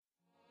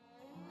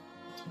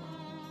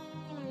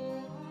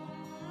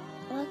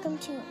welcome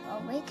to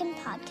Awaken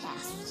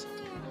Podcast.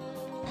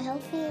 I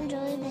hope you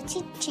enjoy the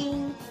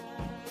teaching.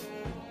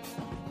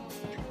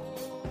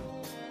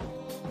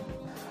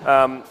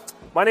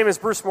 My name is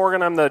Bruce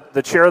Morgan. I'm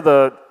the chair,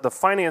 the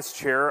finance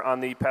chair on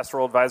the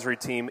pastoral advisory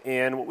team.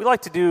 And what we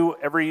like to do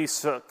every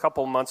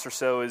couple months or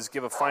so is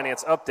give a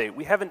finance update.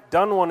 We haven't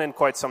done one in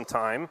quite some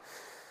time.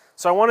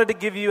 So I wanted to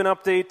give you an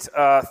update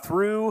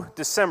through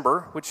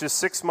December, which is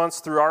 6 months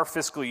through our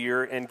fiscal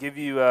year, and give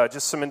you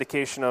just some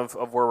indication of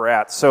where we're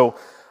at. So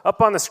up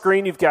on the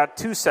screen, you've got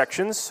two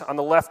sections. On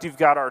the left, you've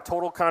got our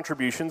total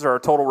contributions, or our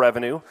total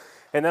revenue.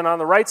 And then on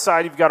the right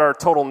side, you've got our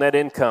total net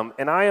income.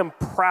 And I am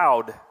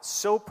proud,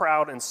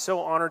 and so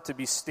honored to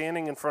be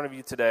standing in front of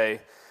you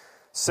today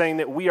saying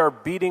that we are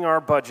beating our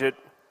budget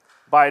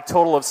by a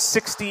total of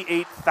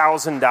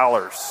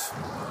 $68,000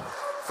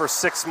 for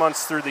 6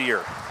 months through the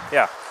year.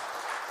 Yeah.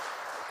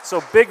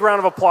 So big round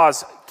of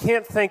applause.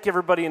 Can't thank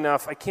everybody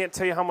enough. I can't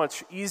tell you how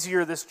much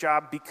easier this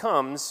job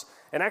becomes,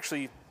 and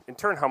actually, in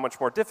turn, how much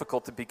more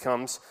difficult it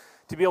becomes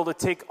to be able to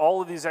take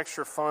all of these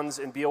extra funds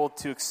and be able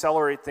to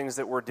accelerate things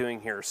that we're doing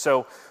here.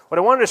 So what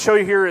I wanted to show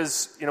you here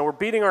is, we're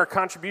beating our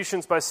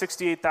contributions by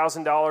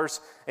 $68,000,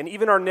 and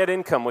even our net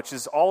income, which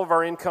is all of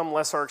our income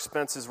less our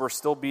expenses, we're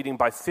still beating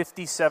by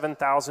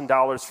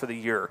 $57,000 for the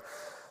year.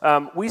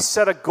 We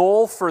set a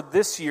goal for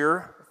this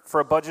year for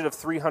a budget of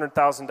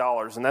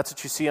 $300,000, and that's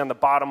what you see on the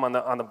bottom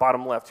on the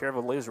bottom left. Here I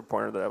have a laser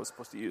pointer that I was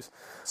supposed to use.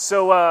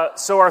 So our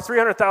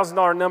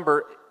 $300,000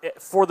 number,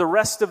 for the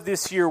rest of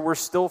this year, we're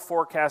still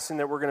forecasting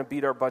that we're going to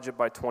beat our budget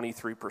by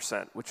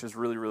 23%, which is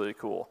really, really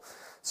cool.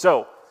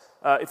 So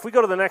if we go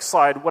to the next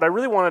slide, what I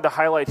really wanted to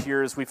highlight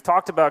here is we've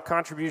talked about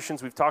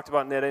contributions, we've talked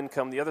about net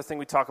income. The other thing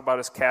we talk about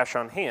is cash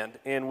on hand.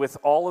 And with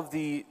all of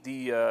the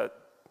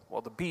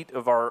beat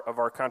of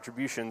our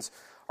contributions,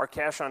 our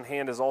cash on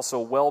hand is also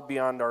well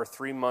beyond our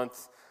 3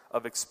 month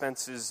of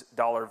expenses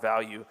dollar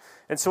value.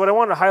 And so what I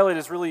wanted to highlight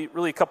is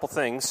really a couple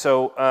things.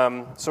 So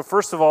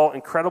first of all,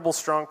 incredible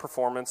strong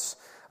performance.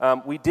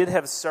 We did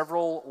have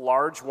several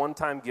large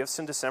one-time gifts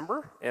in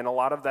December, and a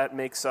lot of that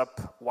makes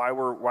up why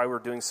we're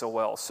doing so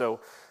well. So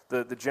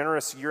the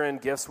generous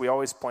year-end gifts we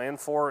always plan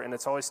for, and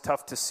it's always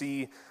tough to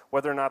see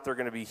whether or not they're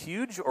going to be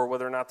huge or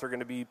whether or not they're going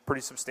to be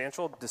pretty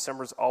substantial.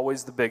 December's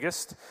always the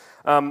biggest.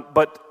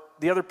 But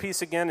the other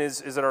piece, again,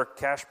 is that our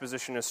cash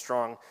position is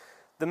strong.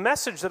 The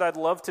message that I'd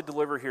love to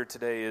deliver here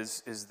today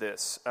is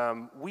this.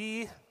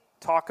 We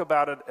talk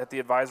about it at the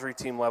advisory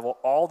team level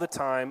all the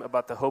time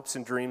about the hopes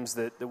and dreams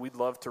that we'd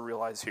love to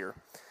realize here.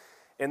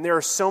 And there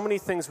are so many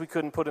things we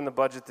couldn't put in the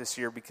budget this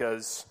year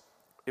because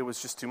it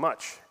was just too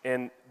much.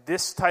 And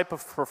this type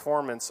of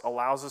performance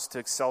allows us to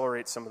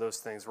accelerate some of those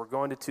things. We're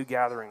going to 2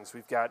 gatherings.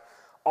 We've got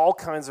all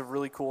kinds of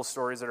really cool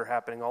stories that are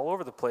happening all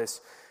over the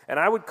place. And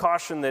I would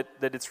caution that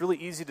it's really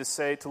easy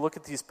to look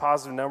at these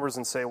positive numbers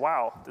and say,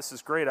 wow, this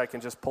is great, I can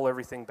just pull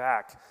everything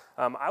back.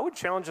 I would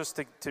challenge us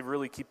to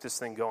really keep this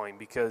thing going,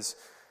 because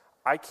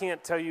I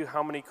can't tell you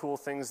how many cool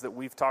things that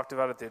we've talked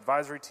about at the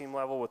advisory team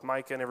level with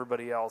Micah and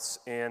everybody else,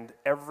 and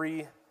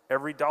every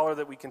dollar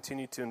that we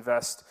continue to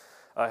invest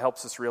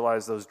helps us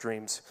realize those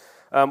dreams.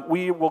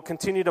 We will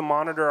continue to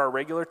monitor our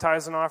regular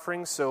tithes and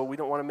offerings, so we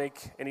don't want to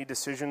make any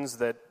decisions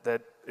that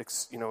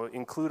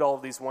include all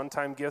of these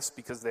one-time gifts,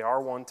 because they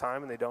are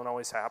one-time and they don't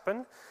always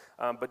happen.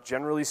 But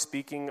generally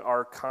speaking,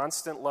 our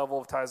constant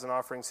level of tithes and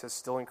offerings has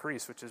still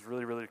increased, which is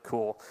really, really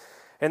cool.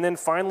 And then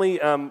finally,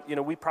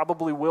 we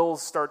probably will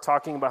start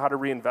talking about how to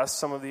reinvest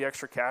some of the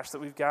extra cash that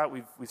we've got.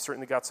 We've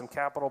certainly got some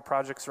capital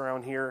projects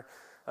around here,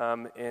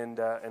 and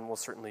we'll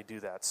certainly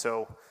do that.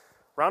 So,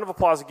 round of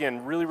applause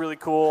again. Really, really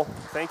cool.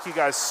 Thank you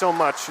guys so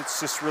much.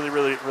 It's just really,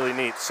 really, really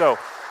neat. So,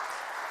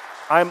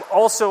 I'm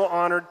also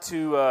honored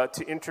to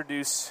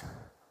introduce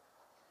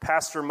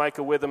Pastor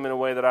Micah Witham in a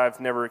way that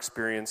I've never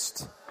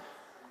experienced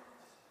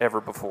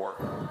ever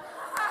before.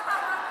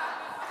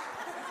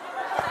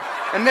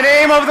 In the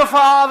name of the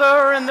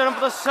Father, and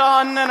of the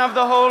Son, and of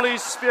the Holy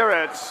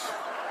Spirit.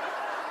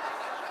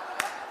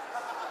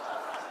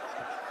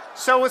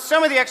 So with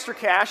some of the extra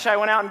cash, I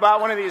went out and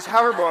bought one of these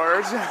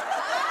hoverboards.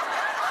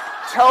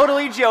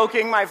 Totally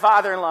joking, my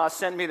father-in-law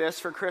sent me this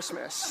for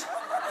Christmas.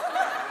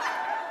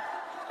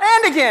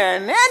 And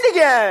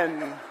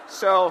again.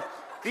 So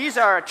these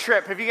are a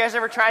trip. Have you guys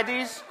ever tried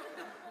these?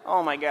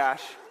 Oh my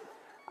gosh.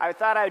 I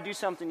thought I would do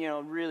something,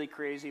 really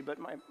crazy, but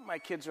my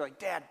kids are like,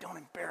 Dad, don't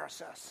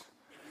embarrass us.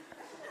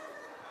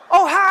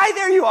 Oh, hi,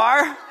 there you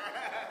are.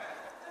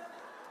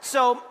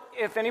 So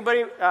if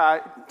anybody,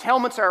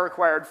 helmets are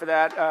required for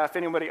that, if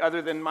anybody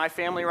other than my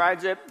family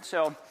rides it.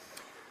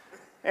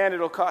 And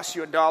it'll cost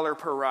you $1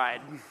 per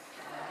ride.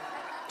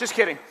 Just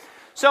kidding.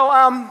 So,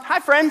 hi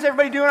friends,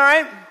 everybody doing all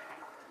right?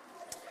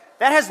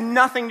 That has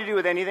nothing to do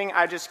with anything.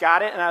 I just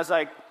got it, and I was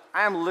like,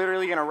 I am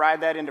literally going to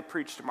ride that in to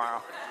preach tomorrow.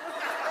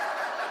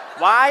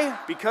 Why?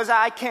 Because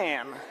I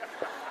can.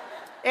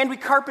 And we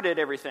carpeted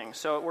everything,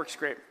 so it works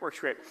great.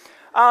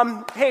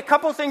 Hey, a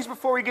couple of things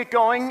before we get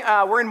going.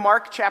 We're in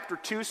Mark chapter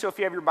 2, so if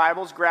you have your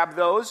Bibles, grab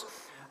those.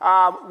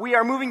 We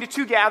are moving to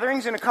 2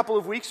 gatherings in a couple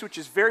of weeks, which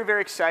is very,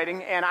 very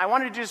exciting. And I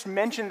wanted to just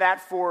mention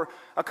that for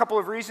a couple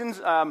of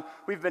reasons.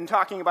 We've been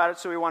talking about it,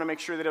 so we want to make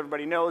sure that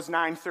everybody knows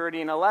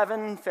 9:30 and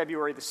 11,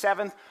 February the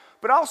 7th.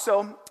 But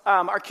also,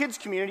 our kids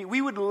community,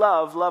 we would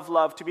love, love,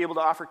 love to be able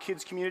to offer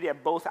kids community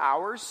at both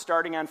hours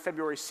starting on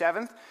February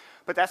 7th.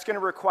 But that's going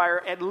to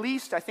require at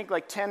least, I think,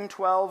 like 10,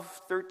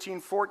 12,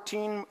 13,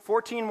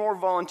 14 more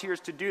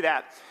volunteers to do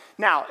that.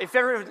 Now, if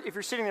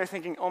you're sitting there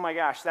thinking, oh my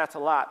gosh, that's a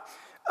lot,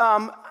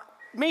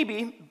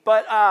 maybe,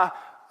 but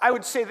I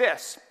would say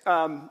this.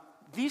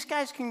 These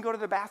guys can go to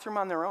the bathroom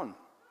on their own.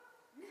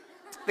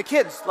 The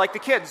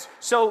kids.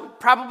 So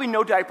probably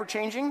no diaper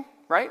changing,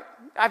 right?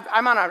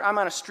 I'm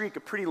on a streak, a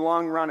pretty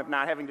long run of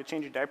not having to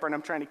change a diaper, and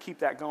I'm trying to keep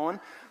that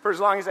going for as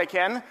long as I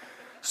can.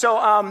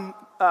 So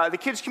the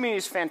kids community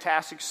is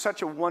fantastic.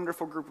 Such a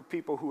wonderful group of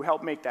people who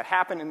help make that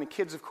happen, and the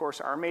kids, of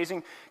course, are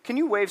amazing. Can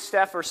you wave,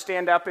 Steph, or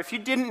stand up? If you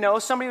didn't know,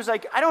 somebody was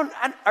like,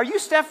 are you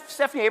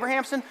Stephanie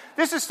Abrahamson?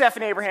 This is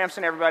Stephanie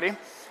Abrahamson, everybody.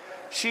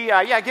 She,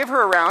 give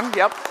her a round.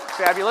 Yep,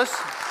 fabulous.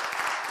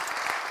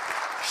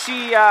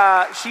 She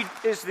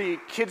is the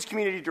kids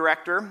community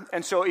director,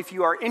 and so if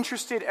you are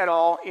interested at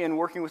all in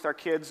working with our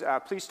kids,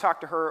 please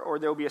talk to her, or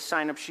there will be a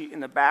sign-up sheet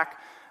in the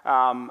back.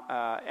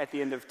 At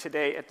the end of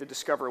today at the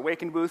Discover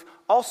Awaken booth.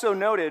 Also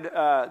noted,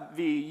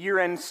 the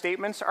year-end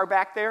statements are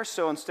back there,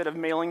 so instead of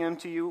mailing them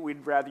to you,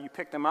 we'd rather you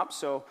pick them up.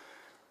 So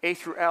A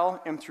through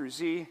L, M through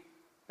Z,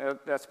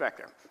 that's back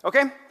there.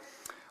 Okay?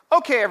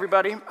 Okay,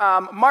 everybody.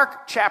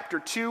 Mark chapter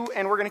 2,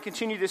 and we're going to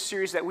continue this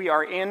series that we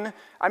are in.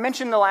 I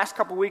mentioned the last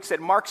couple weeks that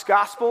Mark's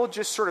gospel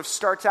just sort of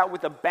starts out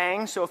with a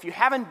bang. So if you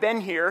haven't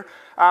been here,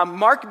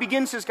 Mark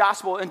begins his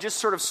gospel and just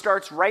sort of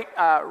starts right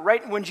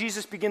when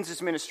Jesus begins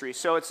his ministry.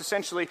 So it's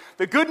essentially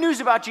the good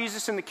news about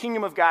Jesus and the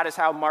kingdom of God is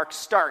how Mark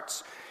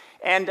starts.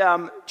 And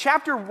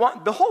chapter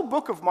 1, the whole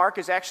book of Mark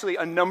is actually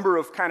a number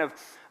of kind of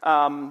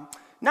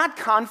not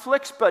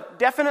conflicts, but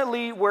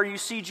definitely where you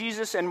see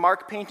Jesus and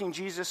Mark painting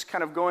Jesus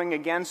kind of going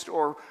against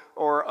or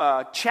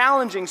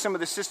challenging some of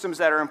the systems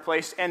that are in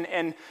place.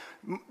 And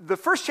the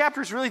first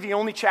chapter is really the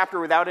only chapter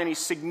without any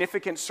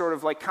significant sort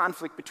of like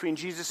conflict between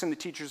Jesus and the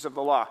teachers of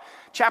the law.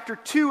 Chapter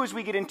 2, as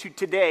we get into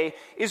today,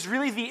 is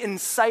really the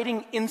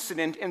inciting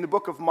incident in the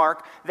book of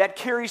Mark that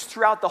carries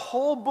throughout the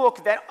whole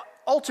book that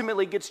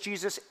ultimately gets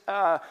Jesus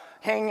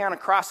hanging on a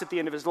cross at the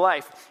end of his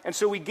life. And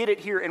so we get it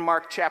here in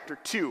Mark chapter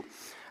 2.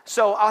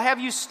 So I'll have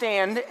you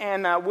stand,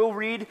 and we'll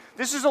read.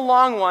 This is a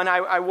long one,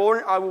 I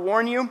will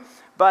warn you,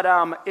 but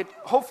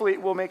hopefully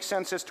it will make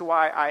sense as to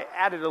why I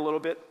added a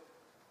little bit.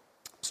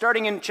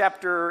 Starting in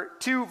chapter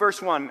 2,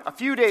 verse 1. A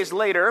few days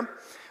later,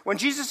 when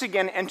Jesus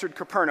again entered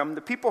Capernaum,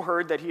 the people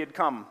heard that he had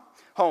come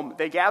home.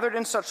 They gathered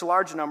in such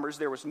large numbers,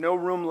 there was no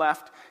room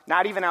left,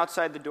 not even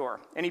outside the door.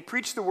 And he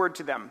preached the word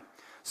to them.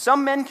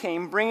 Some men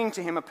came, bringing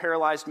to him a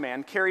paralyzed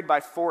man, carried by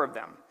 4 of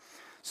them.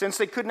 Since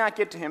they could not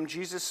get him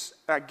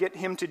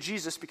to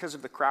Jesus because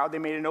of the crowd, they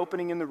made an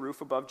opening in the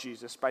roof above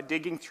Jesus by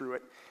digging through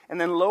it,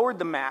 and then lowered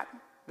the mat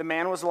the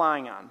man was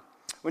lying on.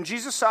 When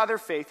Jesus saw their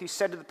faith, he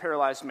said to the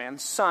paralyzed man,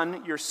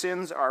 "Son, your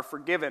sins are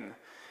forgiven."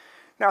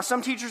 Now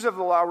some teachers of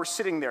the law were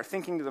sitting there,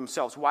 thinking to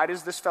themselves, "Why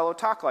does this fellow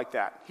talk like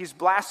that? He's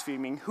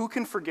blaspheming. Who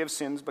can forgive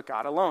sins but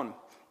God alone?"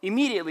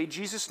 Immediately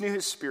Jesus knew in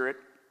his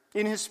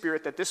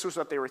spirit that this was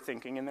what they were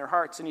thinking in their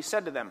hearts, and he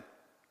said to them,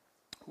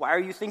 "Why are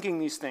you thinking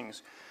these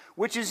things?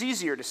 Which is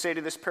easier, to say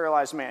to this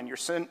paralyzed man, your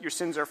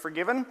sins are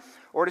forgiven,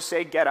 or to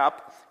say, get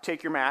up,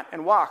 take your mat,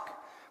 and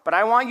walk? But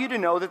I want you to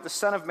know that the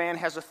Son of Man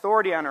has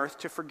authority on earth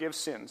to forgive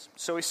sins."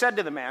 So he said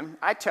to the man,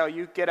 "I tell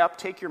you, get up,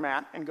 take your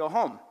mat, and go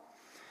home."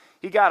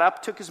 He got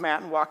up, took his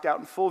mat, and walked out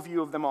in full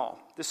view of them all.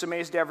 This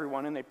amazed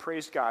everyone, and they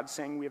praised God,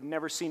 saying, "We have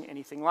never seen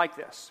anything like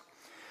this."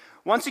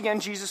 Once again,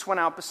 Jesus went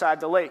out beside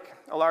the lake.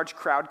 A large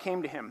crowd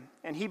came to him,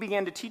 and he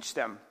began to teach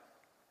them.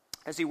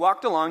 As he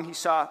walked along, he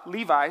saw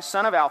Levi,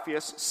 son of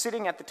Alphaeus,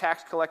 sitting at the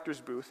tax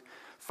collector's booth.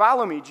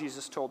 "Follow me,"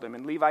 Jesus told him,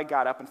 and Levi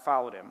got up and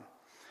followed him.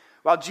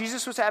 While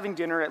Jesus was having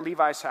dinner at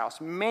Levi's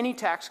house, many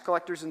tax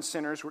collectors and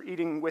sinners were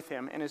eating with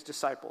him and his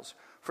disciples,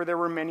 for there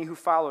were many who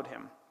followed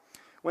him.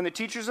 When the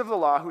teachers of the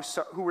law,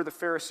 who were the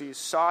Pharisees,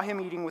 saw him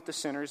eating with the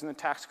sinners and the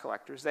tax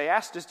collectors, they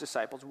asked his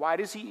disciples, "Why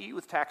does he eat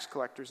with tax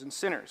collectors and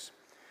sinners?"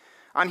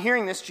 On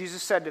hearing this,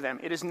 Jesus said to them,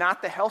 "It is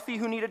not the healthy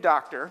who need a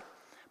doctor,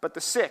 but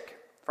the sick.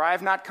 For I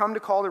have not come to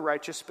call the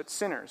righteous, but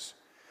sinners."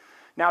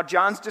 Now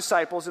John's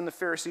disciples and the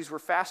Pharisees were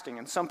fasting,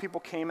 and some people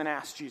came and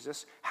asked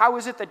Jesus, "How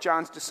is it that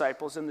John's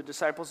disciples and the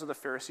disciples of the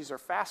Pharisees are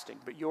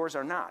fasting, but yours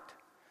are not?"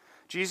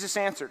 Jesus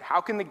answered,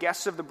 "How can the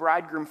guests of the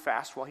bridegroom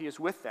fast while he is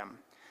with them?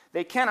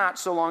 They cannot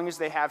so long as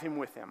they have him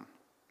with them.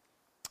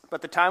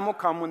 But the time will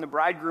come when the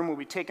bridegroom will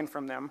be taken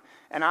from them,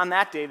 and on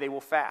that day they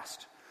will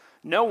fast.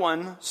 No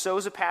one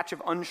sews a patch of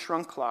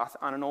unshrunk cloth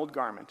on an old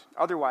garment.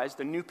 Otherwise,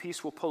 the new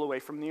piece will pull away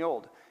from the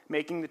old,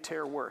 making the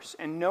tear worse.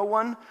 And no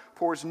one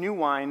pours new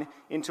wine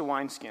into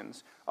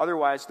wineskins.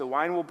 Otherwise, the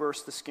wine will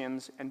burst the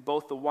skins, and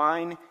both the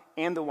wine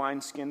and the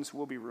wineskins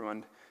will be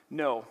ruined.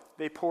 No,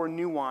 they pour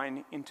new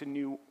wine into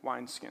new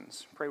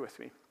wineskins." Pray with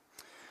me.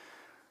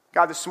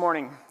 God, this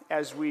morning,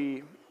 as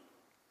we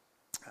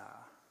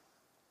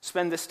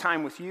spend this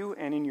time with you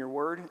and in your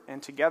word.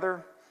 And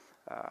together,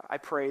 I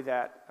pray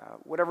that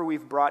whatever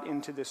we've brought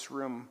into this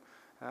room,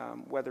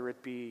 whether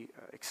it be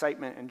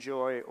excitement and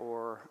joy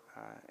or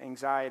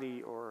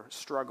anxiety or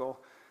struggle,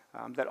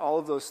 that all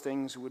of those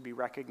things would be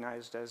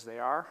recognized as they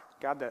are.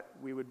 God, that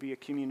we would be a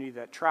community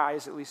that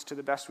tries, at least to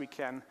the best we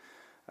can,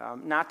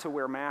 not to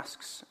wear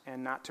masks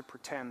and not to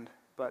pretend,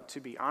 but to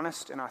be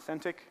honest and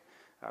authentic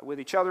with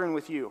each other and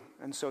with you.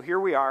 And so here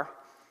we are,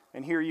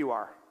 and here you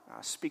are.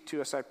 Speak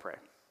to us, I pray.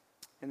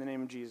 In the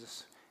name of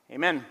Jesus,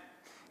 amen.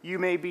 You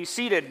may be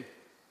seated.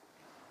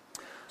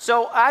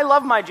 So I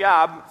love my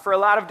job for a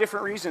lot of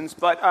different reasons,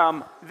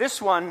 but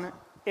this one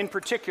in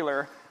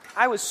particular,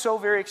 I was so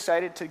very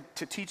excited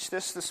to teach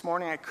this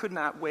morning. I could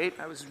not wait.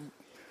 I was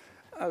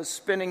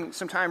spending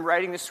some time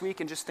writing this week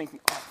and just thinking,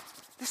 oh,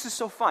 this is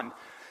so fun.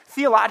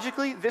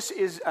 Theologically, this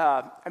is,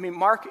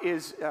 Mark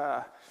is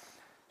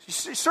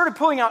sort of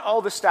pulling out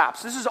all the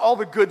stops. This is all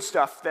the good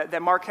stuff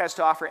that Mark has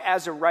to offer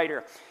as a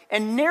writer.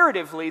 And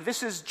narratively,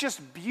 this is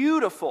just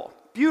beautiful,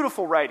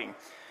 beautiful writing.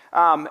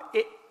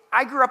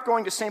 I grew up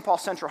going to St. Paul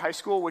Central High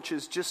School, which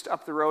is just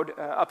up the road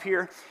up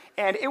here.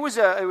 And it was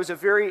a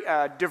very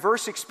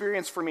diverse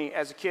experience for me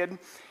as a kid.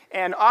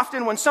 And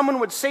often when someone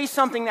would say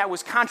something that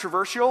was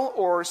controversial,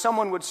 or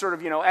someone would sort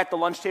of, at the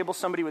lunch table,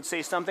 somebody would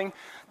say something,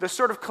 the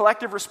sort of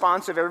collective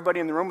response of everybody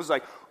in the room was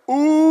like,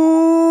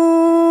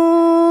 ooh.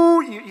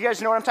 You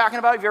guys know what I'm talking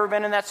about? Have you ever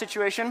been in that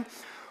situation?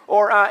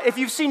 Or if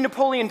you've seen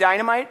Napoleon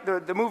Dynamite,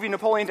 the movie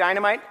Napoleon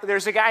Dynamite,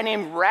 there's a guy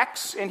named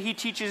Rex, and he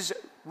teaches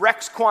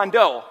Rex Kwon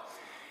Do.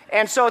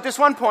 And so at this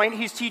one point,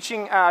 he's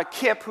teaching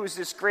Kip, who's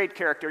this great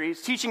character,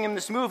 he's teaching him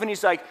this move, and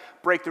he's like,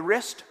 break the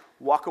wrist,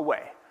 walk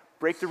away.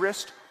 Break the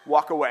wrist,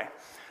 walk away.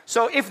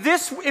 So if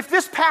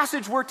this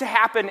passage were to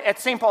happen at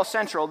St. Paul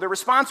Central, the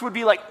response would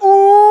be like,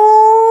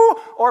 ooh,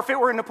 or if it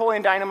were in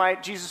Napoleon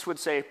Dynamite, Jesus would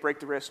say, break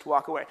the wrist,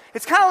 walk away.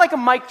 It's kind of like a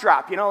mic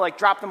drop, like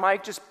drop the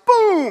mic, just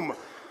boom.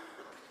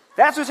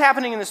 That's what's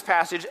happening in this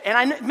passage,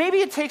 and maybe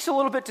it takes a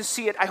little bit to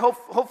see it. I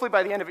hopefully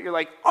by the end of it, you're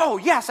like, oh,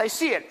 yes, I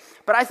see it.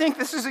 But I think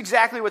this is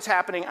exactly what's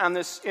happening in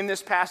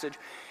this passage.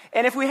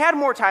 And if we had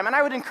more time, and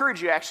I would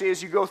encourage you actually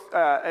as you go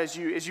as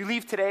you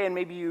leave today and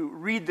maybe you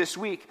read this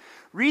week,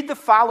 read the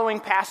following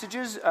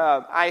passages.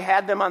 I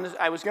had them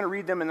I was going to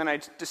read them, and then I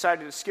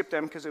decided to skip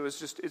them because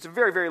it's a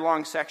very, very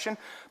long section.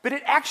 But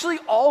it actually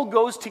all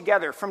goes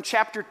together from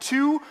chapter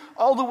 2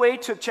 all the way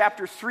to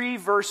chapter 3,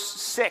 verse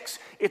 6.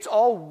 It's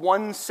all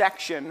one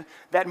section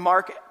that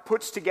Mark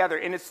puts together,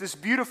 and it's this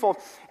beautiful.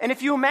 And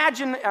if you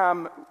imagine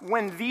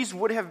when these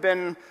would have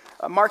been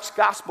Mark's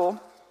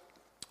gospel,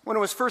 when it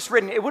was first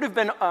written, it would have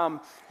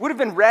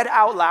been read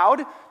out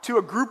loud to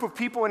a group of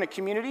people in a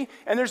community.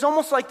 And there's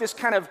almost like this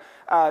kind of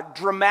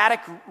dramatic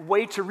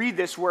way to read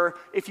this, where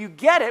if you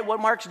get it, what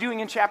Mark's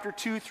doing in chapter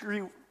 2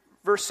 through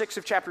verse 6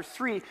 of chapter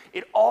 3,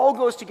 it all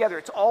goes together.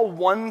 It's all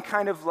one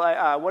kind of,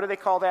 what do they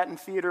call that in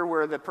theater,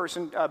 where the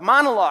person,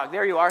 monologue.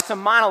 There you are. It's a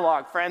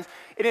monologue, friends.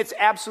 And it's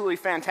absolutely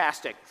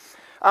fantastic.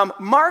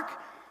 Mark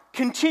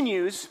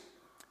continues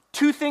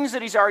two things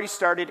that he's already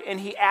started, and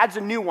he adds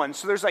a new one.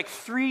 So there's like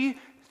three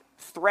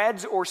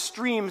threads or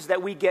streams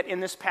that we get in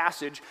this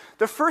passage.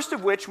 The first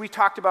of which we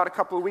talked about a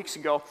couple of weeks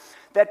ago,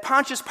 that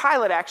Pontius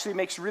Pilate actually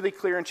makes really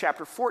clear in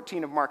chapter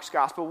 14 of Mark's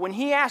gospel when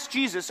he asked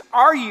Jesus,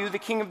 are you the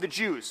king of the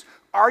Jews?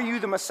 Are you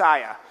the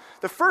Messiah?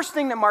 The first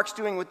thing that Mark's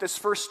doing with this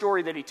first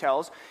story that he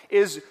tells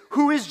is,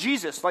 who is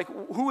Jesus? Like,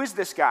 who is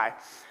this guy?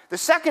 The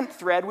second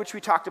thread, which we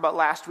talked about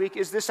last week,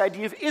 is this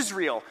idea of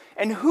Israel.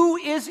 And who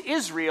is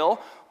Israel?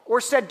 Or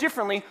said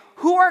differently,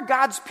 who are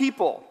God's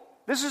people?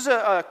 This is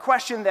a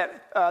question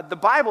that the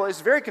Bible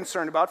is very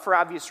concerned about for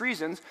obvious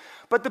reasons,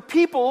 but the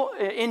people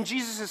in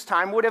Jesus'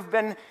 time would have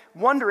been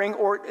wondering,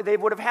 or they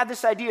would have had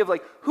this idea of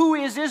like, who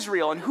is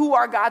Israel and who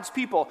are God's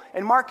people?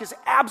 And Mark is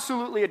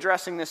absolutely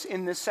addressing this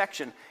in this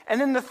section. And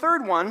then the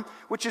third one,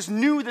 which is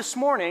new this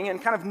morning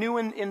and kind of new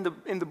in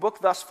the book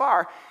thus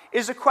far,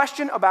 is a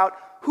question about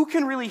who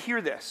can really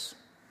hear this.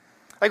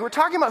 Like, we're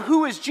talking about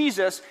who is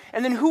Jesus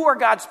and then who are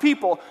God's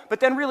people, but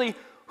then really,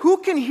 who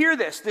can hear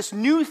this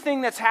new thing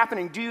that's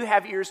happening? Do you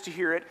have ears to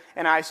hear it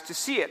and eyes to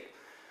see it?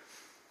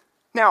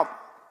 Now,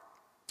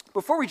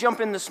 before we jump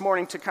in this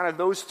morning to kind of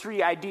those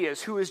three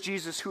ideas, who is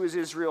Jesus, who is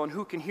Israel, and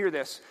who can hear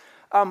this,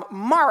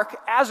 Mark,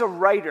 as a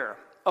writer,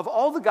 of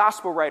all the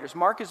gospel writers,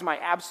 Mark is my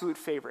absolute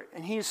favorite.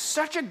 And he is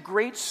such a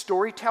great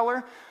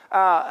storyteller.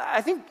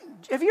 I think,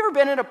 have you ever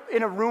been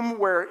in a room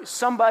where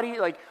somebody,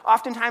 like,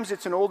 oftentimes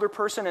it's an older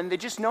person and they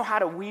just know how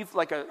to weave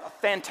like a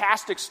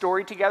fantastic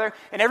story together,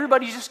 and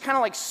everybody just kind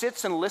of like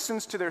sits and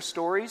listens to their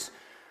stories?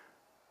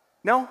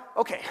 No?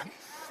 Okay.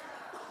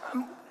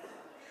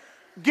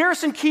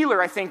 Garrison Keillor,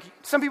 I think,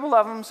 some people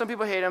love him, some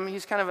people hate him.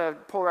 He's kind of a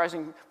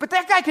polarizing, but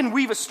that guy can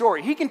weave a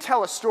story. He can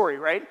tell a story,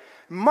 right?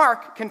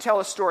 Mark can tell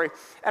a story.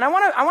 And I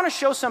want to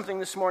show something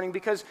this morning,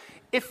 because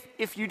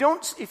if you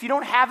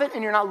don't have it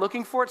and you're not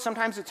looking for it,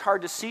 sometimes it's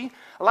hard to see.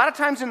 A lot of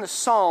times in the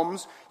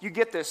Psalms, you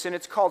get this, and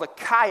it's called a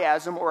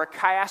chiasm or a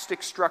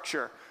chiastic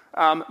structure.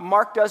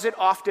 Mark does it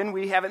often.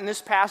 We have it in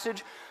this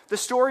passage. The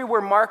story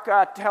where Mark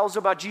tells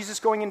about Jesus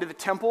going into the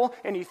temple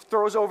and he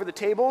throws over the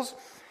tables,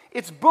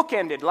 it's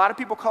bookended. A lot of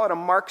people call it a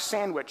Mark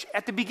sandwich.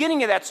 At the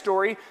beginning of that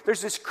story,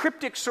 there's this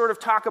cryptic sort of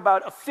talk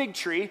about a fig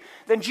tree.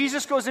 Then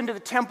Jesus goes into the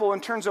temple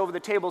and turns over the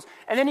tables,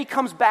 and then he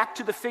comes back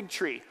to the fig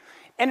tree.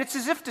 And it's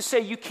as if to say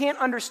you can't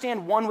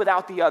understand one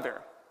without the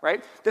other,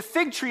 right? The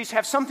fig trees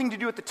have something to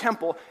do with the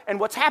temple, and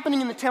what's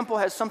happening in the temple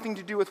has something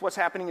to do with what's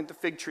happening at the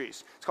fig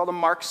trees. It's called a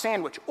Mark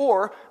sandwich,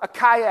 or a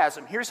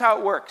chiasm. Here's how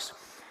it works.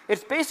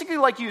 It's basically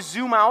like you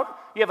zoom out,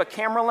 you have a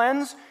camera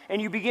lens,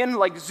 and you begin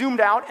like zoomed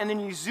out, and then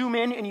you zoom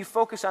in and you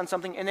focus on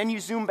something, and then you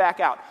zoom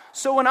back out.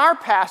 So in our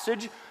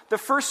passage, the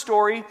first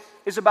story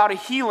is about a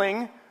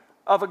healing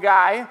of a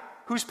guy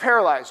who's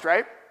paralyzed,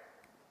 right?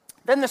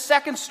 Then the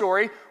second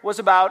story was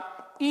about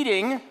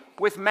eating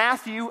with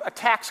Matthew, a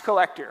tax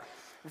collector.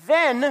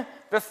 Then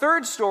the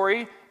third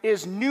story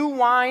is new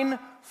wine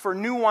for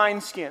new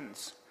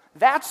wineskins.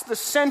 That's the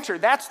center,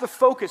 that's the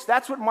focus,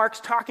 that's what Mark's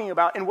talking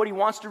about and what he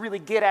wants to really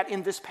get at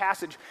in this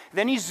passage.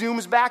 Then he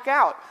zooms back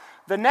out.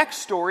 The next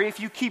story, if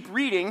you keep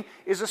reading,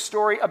 is a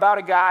story about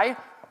a guy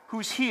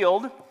who's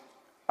healed,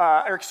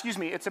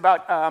 it's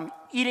about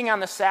eating on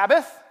the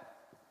Sabbath.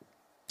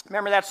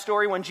 Remember that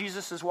story when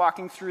Jesus is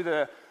walking through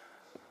the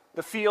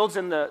fields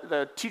and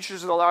the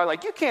teachers of the law are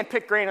like, you can't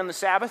pick grain on the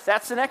Sabbath.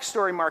 That's the next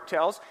story Mark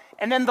tells.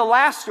 And then the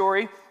last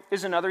story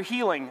is another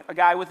healing, a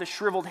guy with a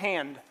shriveled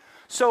hand.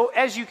 So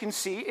as you can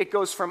see, it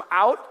goes from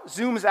out,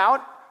 zooms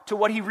out, to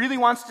what he really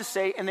wants to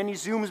say, and then he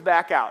zooms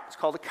back out. It's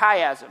called a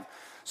chiasm.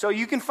 So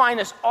you can find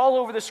this all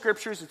over the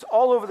scriptures. It's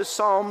all over the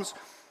Psalms.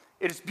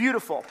 It is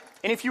beautiful.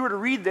 And if you were to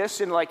read this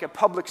in like a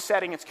public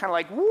setting, it's kind of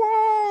like,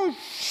 whoa,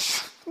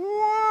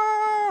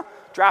 whoa,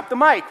 drop the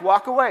mic,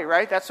 walk away,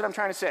 right? That's what I'm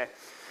trying to say.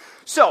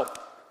 So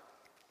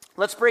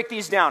let's break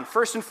these down.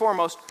 First and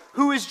foremost,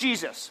 who is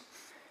Jesus?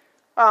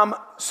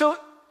 So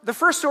the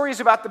first story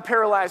is about the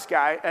paralyzed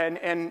guy,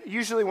 and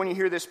usually when you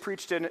hear this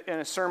preached in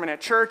a sermon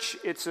at church,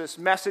 it's this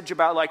message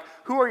about like,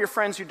 who are your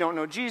friends who don't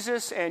know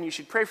Jesus, and you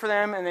should pray for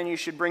them, and then you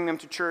should bring them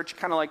to church,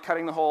 kind of like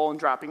cutting the hole and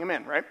dropping them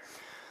in, right?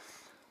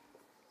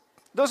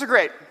 Those are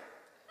great.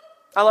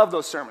 I love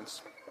those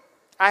sermons.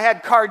 I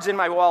had cards in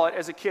my wallet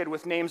as a kid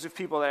with names of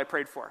people that I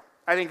prayed for.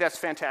 I think that's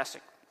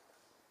fantastic.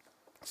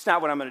 It's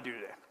not what I'm going to do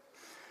today.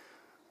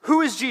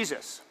 Who is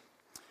Jesus?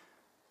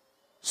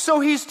 So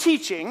he's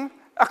teaching.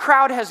 A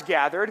crowd has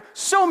gathered,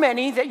 so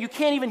many that you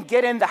can't even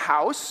get in the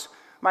house.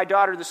 My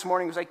daughter this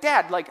morning was like,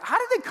 Dad, like, how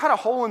did they cut a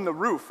hole in the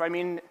roof? I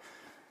mean,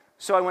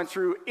 so I went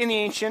through, in the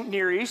ancient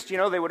Near East,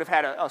 they would have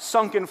had a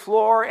sunken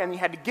floor, and you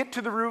had to get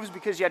to the roofs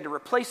because you had to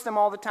replace them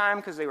all the time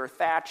because they were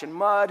thatch and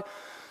mud.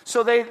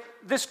 So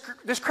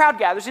this crowd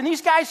gathers, and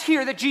these guys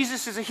hear that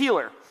Jesus is a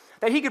healer,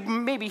 that he could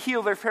maybe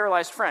heal their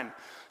paralyzed friend.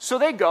 So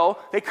they go,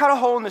 they cut a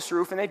hole in this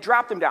roof, and they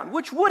drop them down,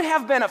 which would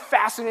have been a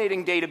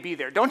fascinating day to be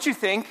there, don't you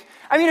think?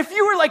 I mean, if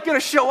you were like going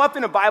to show up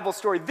in a Bible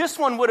story, this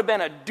one would have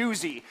been a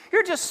doozy.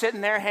 You're just sitting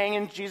there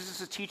hanging,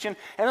 Jesus is teaching,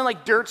 and then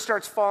like dirt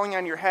starts falling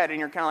on your head, and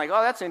you're kind of like,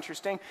 oh, that's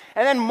interesting.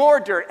 And then more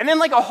dirt, and then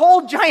like a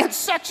whole giant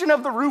section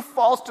of the roof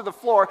falls to the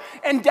floor,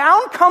 and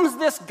down comes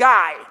this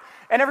guy.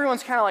 And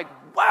everyone's kind of like,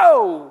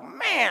 whoa,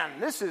 man,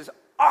 this is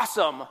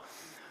awesome.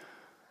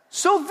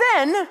 So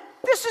then,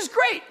 this is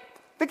great.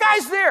 The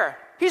guy's there.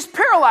 He's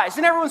paralyzed,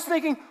 and everyone's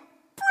thinking,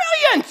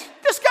 brilliant!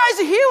 This guy's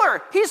a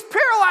healer. He's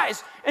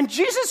paralyzed. And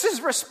Jesus'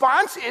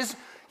 response is,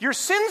 your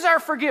sins are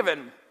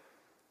forgiven.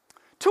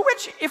 To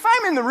which, if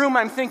I'm in the room,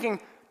 I'm thinking,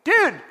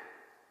 dude,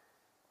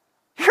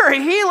 you're a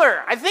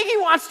healer. I think he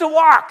wants to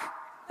walk.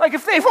 Like,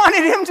 if they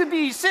wanted him to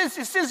be, his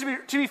sins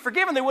to be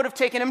forgiven, they would have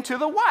taken him to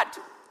the what?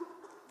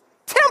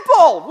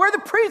 Temple, where the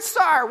priests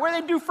are, where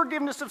they do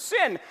forgiveness of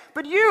sin.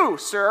 But you,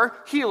 sir,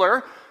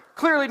 healer,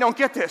 clearly don't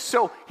get this.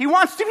 So he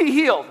wants to be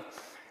healed.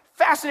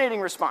 Fascinating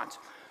response.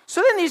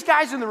 So then these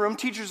guys in the room,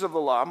 teachers of the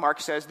law,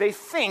 Mark says, they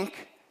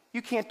think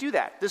you can't do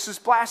that. This is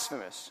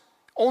blasphemous.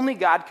 Only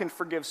God can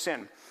forgive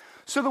sin.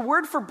 So the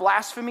word for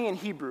blasphemy in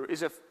Hebrew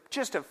is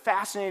just a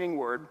fascinating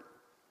word.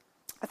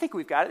 I think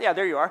we've got it. Yeah,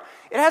 there you are.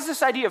 It has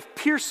this idea of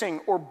piercing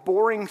or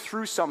boring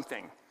through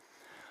something.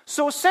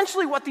 So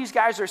essentially what these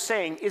guys are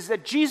saying is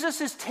that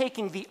Jesus is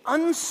taking the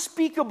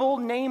unspeakable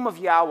name of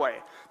Yahweh,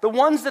 the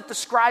ones that the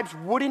scribes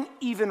wouldn't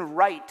even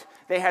write.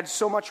 They had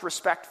so much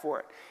respect for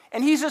it.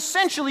 And he's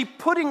essentially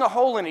putting a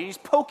hole in it. He's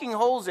poking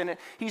holes in it.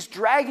 He's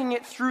dragging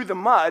it through the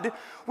mud,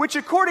 which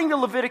according to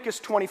Leviticus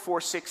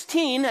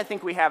 24:16, I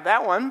think we have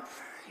that one,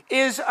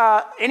 is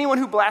anyone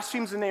who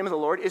blasphemes the name of the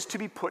Lord is to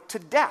be put to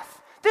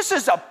death. This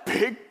is a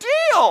big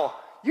deal.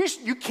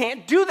 You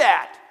can't do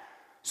that.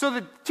 So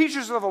the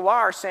teachers of the law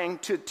are saying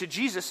to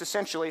Jesus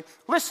essentially,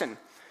 listen,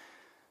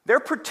 they're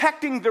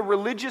protecting the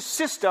religious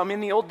system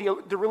in the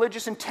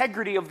religious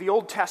integrity of the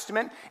Old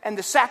Testament and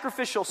the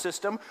sacrificial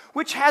system,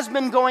 which has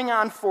been going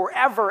on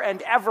forever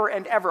and ever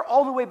and ever,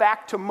 all the way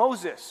back to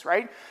Moses,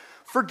 right?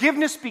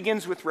 Forgiveness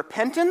begins with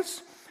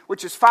repentance,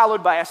 which is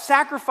followed by a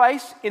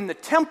sacrifice in the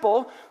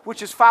temple,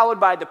 which is followed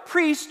by the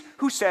priest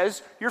who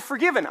says you're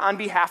forgiven on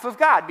behalf of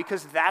God,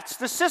 because that's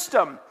the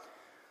system.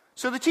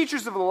 So the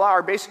teachers of the law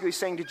are basically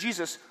saying to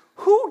Jesus,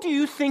 who do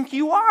you think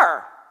you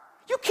are?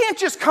 You can't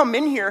just come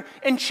in here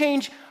and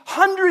change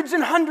hundreds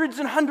and hundreds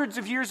and hundreds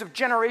of years of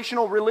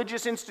generational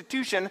religious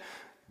institution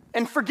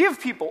and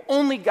forgive people.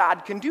 Only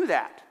God can do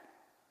that.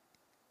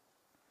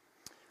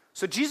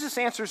 So Jesus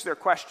answers their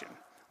question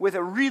with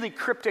a really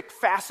cryptic,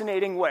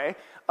 fascinating way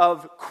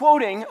of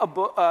quoting a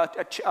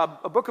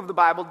book of the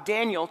Bible,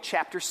 Daniel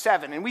chapter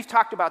 7. And we've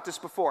talked about this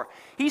before.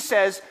 He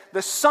says,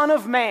 the Son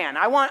of Man.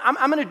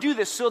 I'm going to do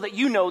this so that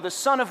you know the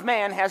Son of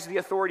Man has the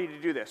authority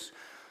to do this.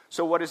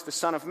 So what is the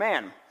Son of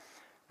Man?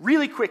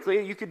 Really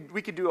quickly,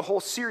 we could do a whole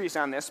series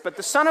on this, but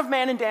the Son of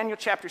Man in Daniel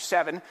chapter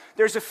 7,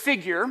 there's a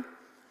figure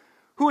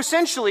who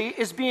essentially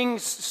is being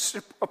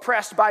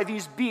oppressed by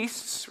these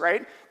beasts,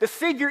 right? The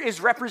figure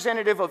is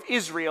representative of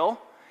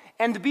Israel,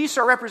 and the beasts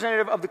are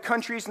representative of the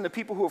countries and the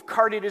people who have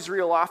carted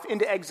Israel off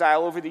into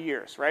exile over the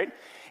years, right?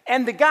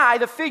 And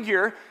the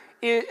figure,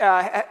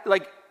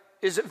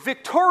 is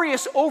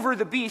victorious over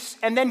the beasts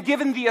and then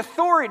given the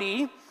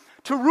authority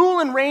to rule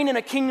and reign in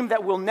a kingdom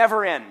that will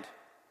never end.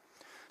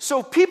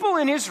 So people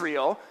in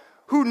Israel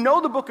who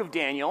know the book of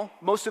Daniel,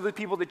 most of the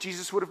people that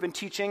Jesus would have been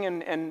teaching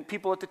and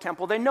people at the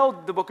temple, they know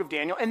the book of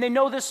Daniel, and they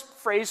know this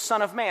phrase,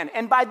 Son of Man.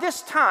 And by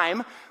this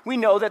time, we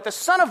know that the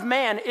Son of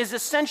Man is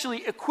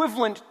essentially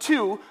equivalent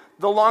to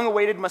the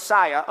long-awaited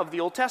Messiah of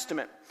the Old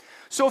Testament.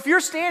 So if you're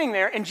standing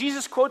there and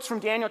Jesus quotes from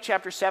Daniel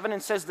chapter 7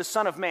 and says the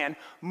Son of Man,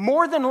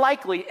 more than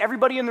likely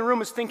everybody in the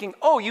room is thinking,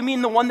 oh, you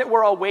mean the one that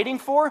we're all waiting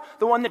for?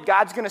 The one that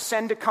God's going to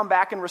send to come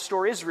back and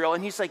restore Israel?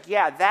 And he's like,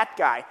 yeah, that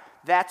guy,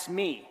 that's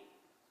me.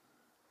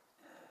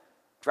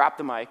 Drop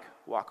the mic,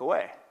 walk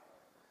away.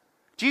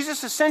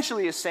 Jesus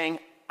essentially is saying,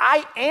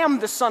 I am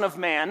the Son of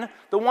Man,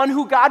 the one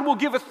who God will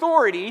give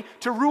authority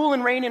to rule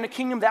and reign in a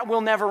kingdom that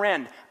will never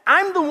end.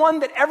 I'm the one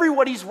that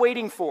everybody's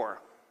waiting for.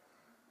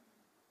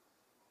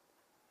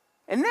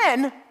 And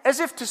then, as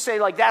if to say,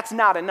 like, that's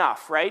not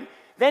enough, right?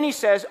 Then he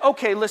says,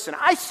 okay, listen,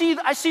 I see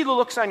the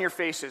looks on your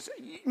faces.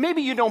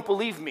 Maybe you don't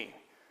believe me.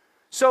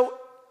 So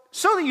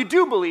that you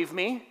do believe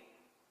me,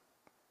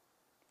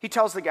 he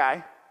tells the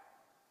guy,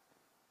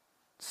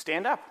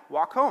 stand up,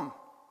 walk home.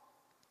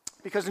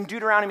 Because in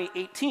Deuteronomy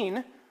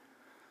 18,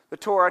 the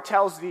Torah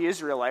tells the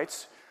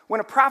Israelites, when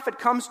a prophet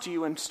comes to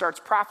you and starts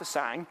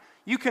prophesying,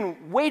 you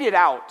can wait it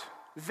out,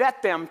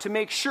 vet them to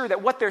make sure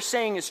that what they're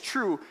saying is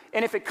true.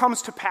 And if it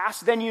comes to pass,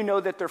 then you know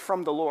that they're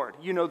from the Lord.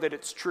 You know that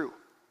it's true.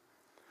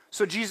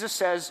 So Jesus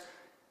says,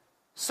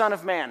 Son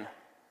of Man,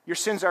 your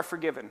sins are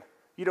forgiven.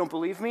 You don't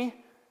believe me?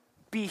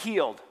 Be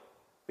healed.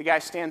 The guy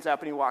stands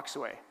up and he walks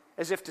away,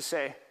 as if to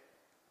say,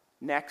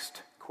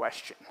 next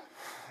question.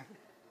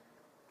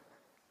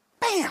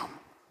 Bam!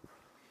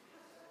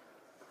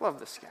 Love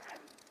this guy.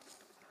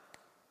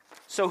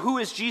 So who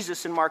is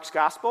Jesus in Mark's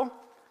gospel?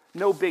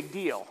 No big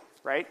deal,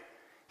 right?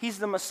 He's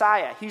the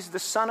Messiah. He's the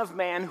Son of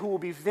Man who will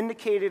be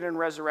vindicated in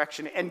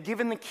resurrection and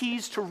given the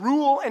keys to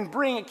rule and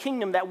bring a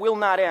kingdom that will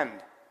not end.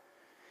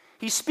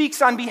 He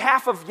speaks on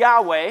behalf of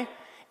Yahweh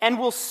and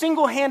will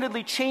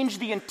single-handedly change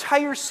the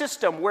entire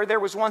system where there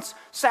was once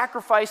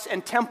sacrifice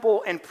and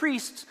temple and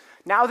priests.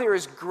 Now there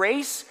is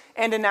grace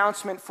and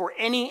announcement for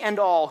any and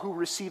all who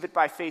receive it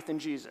by faith in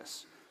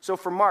Jesus. So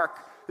for Mark,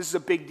 this is a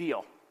big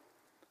deal.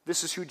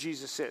 This is who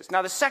Jesus is.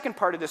 Now the second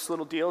part of this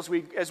little deal,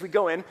 as we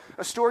go in,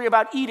 a story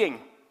about eating.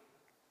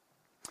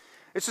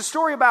 It's a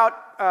story about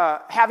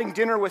having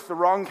dinner with the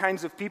wrong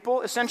kinds of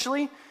people,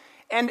 essentially.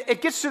 And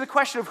it gets to the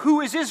question of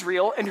who is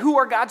Israel and who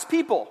are God's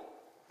people.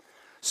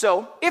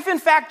 So, if in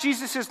fact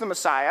Jesus is the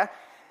Messiah,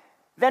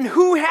 then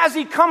who has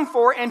he come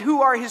for and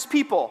who are his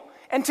people?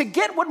 And to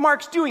get what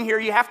Mark's doing here,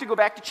 you have to go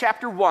back to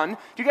chapter 1. Do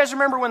you guys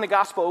remember when the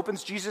gospel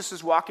opens, Jesus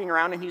is walking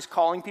around and he's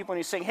calling people and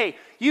he's saying, hey,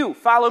 you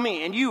follow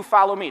me and you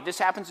follow me. This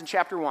happens in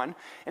chapter 1.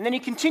 And then he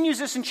continues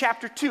this in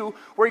chapter 2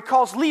 where he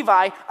calls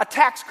Levi a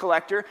tax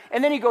collector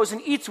and then he goes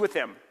and eats with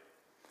him.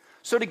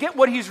 So to get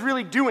what he's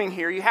really doing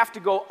here, you have to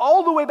go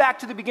all the way back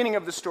to the beginning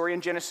of the story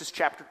in Genesis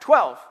chapter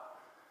 12.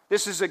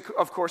 This is,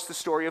 of course, the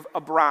story of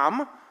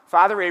Abram.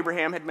 Father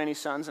Abraham had many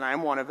sons, and I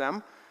am one of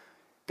them.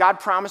 God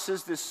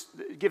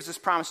gives this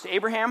promise to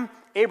Abraham.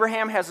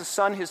 Abraham has a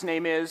son, his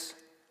name is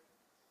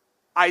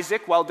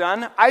Isaac. Well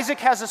done. Isaac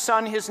has a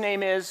son, his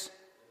name is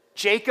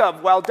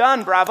Jacob. Well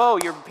done. Bravo.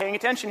 You're paying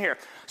attention here.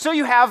 So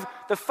you have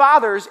the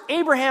fathers,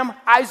 Abraham,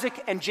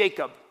 Isaac, and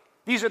Jacob.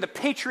 These are the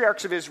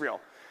patriarchs of Israel.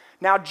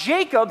 Now,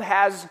 Jacob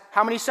has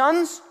how many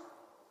sons?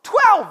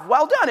 12.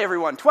 Well done,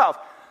 everyone. 12.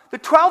 The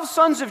 12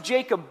 sons of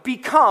Jacob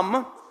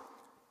become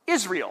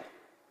Israel.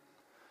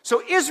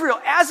 So Israel,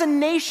 as a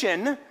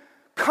nation,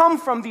 come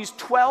from these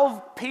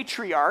 12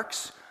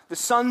 patriarchs, the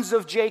sons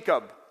of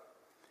Jacob.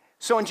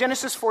 So in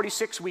Genesis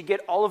 46, we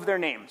get all of their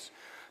names.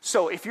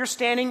 So if you're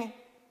standing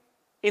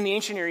in the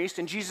ancient Near East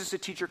and Jesus, the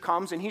teacher,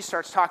 comes and he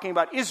starts talking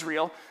about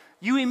Israel,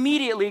 you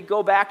immediately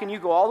go back and you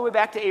go all the way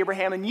back to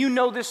Abraham and you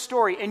know this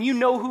story and you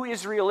know who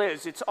Israel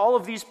is. It's all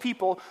of these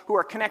people who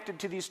are connected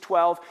to these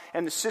 12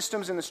 and the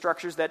systems and the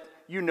structures that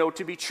you know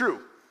to be true.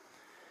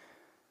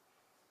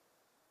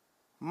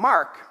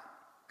 Mark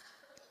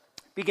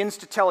begins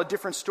to tell a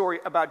different story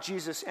about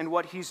Jesus and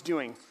what he's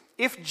doing.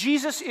 if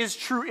Jesus is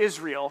true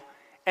Israel,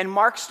 and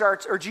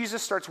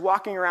Jesus starts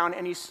walking around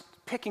and he's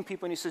picking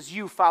people and he says,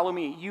 you follow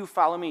me, you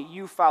follow me,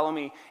 you follow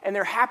me, and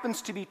there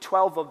happens to be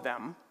 12 of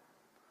them,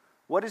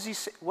 what is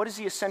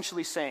he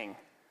essentially saying?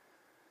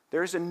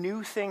 There's a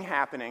new thing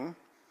happening.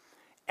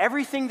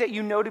 Everything that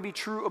you know to be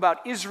true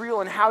about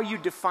Israel and how you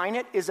define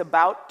it is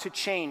about to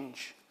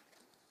change.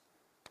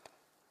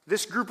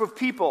 This group of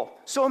people.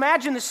 So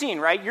imagine the scene,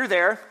 right? You're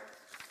there.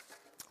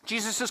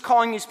 Jesus is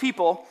calling these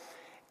people.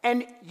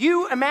 And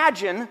you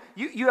imagine,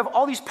 you have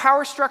all these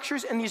power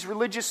structures and these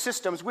religious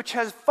systems which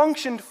has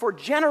functioned for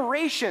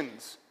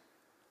generations,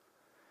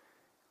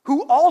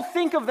 who all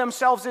think of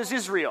themselves as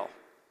Israel.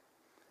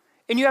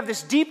 And you have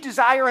this deep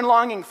desire and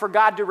longing for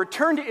God to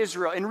return to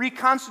Israel and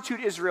reconstitute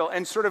Israel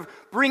and sort of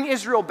bring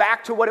Israel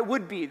back to what it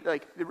would be,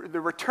 like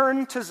the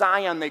return to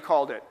Zion, they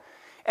called it.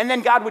 And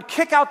then God would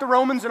kick out the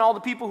Romans and all the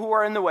people who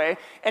are in the way,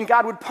 and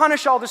God would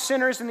punish all the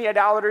sinners and the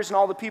idolaters and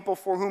all the people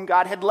for whom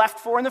God had left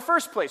for in the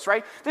first place,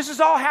 right? This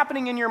is all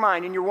happening in your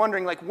mind, and you're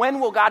wondering, like,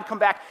 when will God come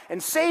back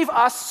and save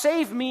us,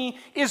 save me,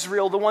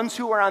 Israel, the ones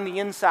who are on the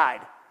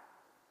inside?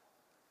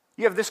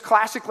 You have this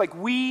classic, like,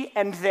 we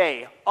and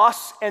they,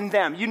 us and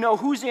them. You know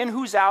who's in,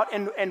 who's out,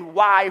 and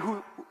why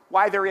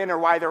they're in or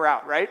why they're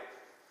out, right?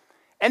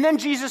 And then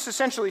Jesus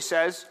essentially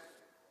says,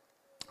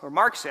 or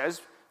Mark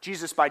says,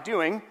 Jesus by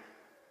doing,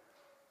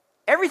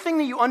 everything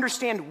that you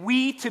understand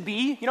we to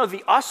be,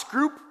 the us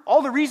group,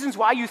 all the reasons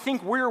why you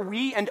think we're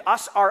we and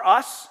us are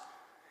us,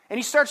 and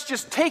he starts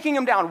just taking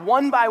them down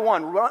one by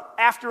one,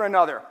 after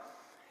another.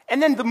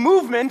 And then the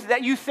movement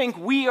that you think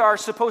we are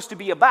supposed to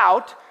be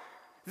about,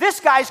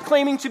 this guy's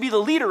claiming to be the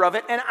leader of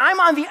it, and I'm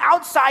on the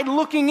outside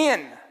looking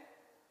in.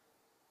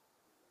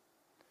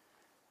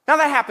 Now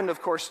that happened,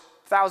 of course,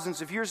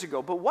 thousands of years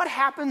ago, but what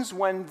happens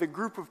when the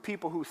group of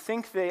people who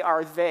think they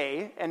are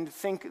they and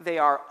think they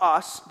are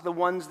us, the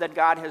ones that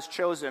God has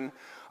chosen,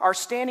 are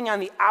standing on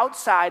the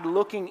outside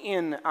looking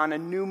in on a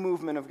new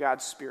movement of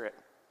God's Spirit?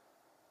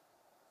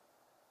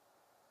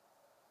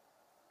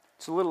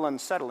 It's a little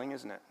unsettling,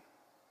 isn't it?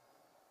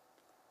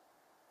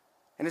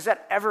 And has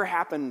that ever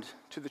happened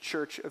to the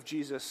church of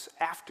Jesus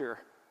after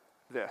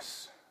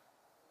this?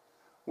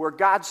 Where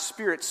God's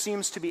Spirit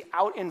seems to be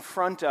out in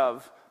front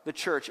of the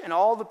church, and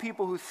all the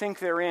people who think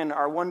they're in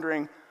are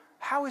wondering,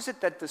 how is it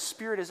that the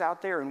Spirit is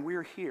out there and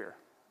we're here?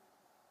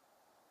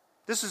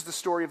 This is the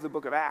story of the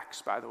book of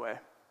Acts, by the way.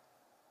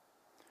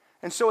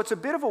 And so it's a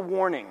bit of a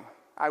warning,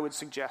 I would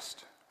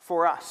suggest,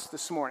 for us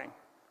this morning.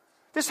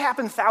 This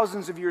happened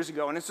thousands of years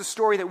ago, and it's a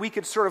story that we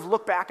could sort of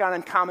look back on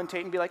and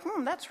commentate and be like,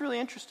 that's really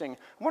interesting.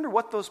 I wonder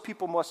what those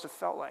people must have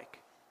felt like.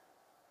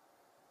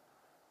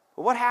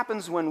 But what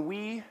happens when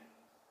we,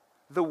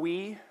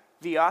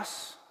 the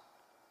us,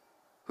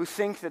 who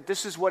think that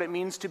this is what it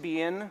means to be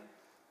in,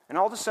 and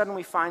all of a sudden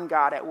we find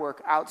God at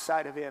work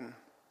outside of in?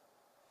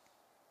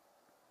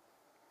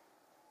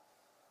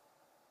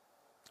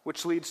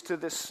 Which leads to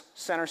this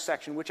center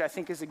section, which I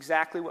think is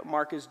exactly what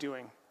Mark is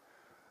doing.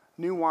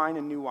 New wine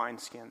and new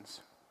wineskins.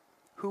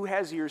 Who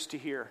has ears to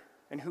hear,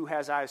 and who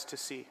has eyes to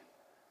see?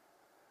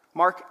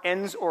 Mark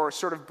ends or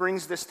sort of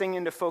brings this thing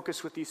into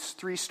focus with these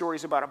three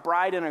stories about a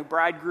bride and a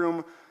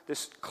bridegroom,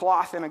 this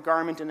cloth and a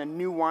garment, and then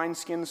new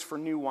wineskins for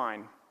new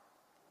wine.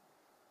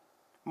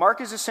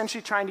 Mark is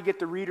essentially trying to get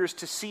the readers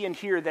to see and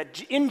hear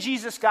that in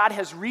Jesus, God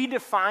has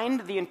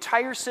redefined the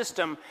entire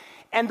system,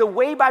 and the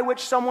way by which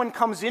someone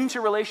comes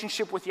into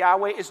relationship with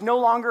Yahweh is no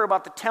longer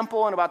about the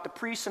temple and about the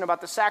priests and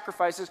about the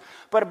sacrifices,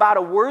 but about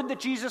a word that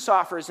Jesus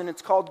offers, and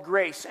it's called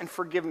grace and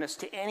forgiveness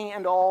to any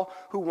and all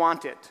who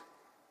want it.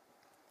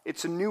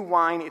 It's a new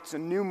wine, it's a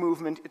new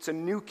movement, it's a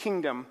new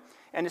kingdom.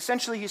 And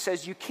essentially he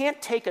says, you can't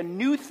take a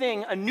new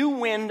thing, a new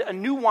wind, a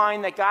new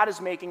wine that God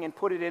is making and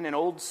put it in an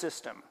old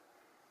system,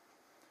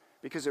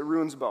 because it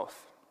ruins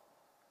both.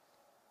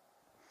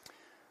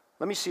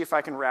 Let me see if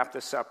I can wrap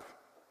this up.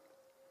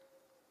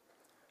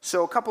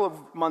 So a couple of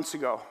months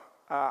ago,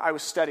 I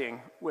was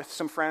studying with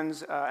some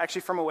friends,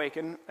 actually from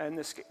Awaken, and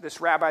this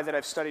rabbi that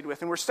I've studied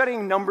with, and we're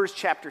studying Numbers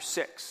chapter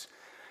 6.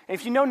 And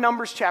if you know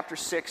Numbers chapter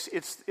 6,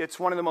 it's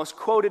one of the most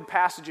quoted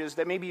passages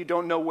that maybe you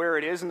don't know where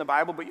it is in the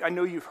Bible, but I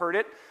know you've heard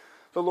it.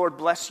 The Lord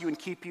bless you and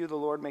keep you. The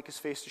Lord make his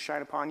face to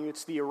shine upon you.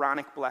 It's the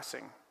Aaronic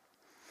blessing.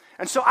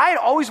 And so I had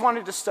always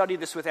wanted to study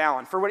this with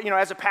Alan. For what,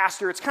 as a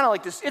pastor, it's kind of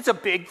like this, it's a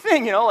big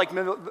thing, like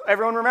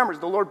everyone remembers,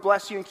 the Lord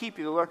bless you and keep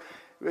you. The Lord,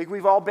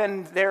 we've all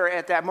been there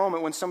at that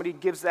moment when somebody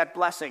gives that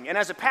blessing. And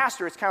as a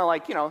pastor, it's kind of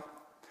like, I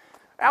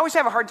always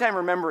have a hard time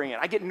remembering it.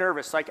 I get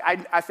nervous. Like,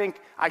 I think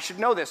I should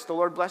know this. The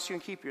Lord bless you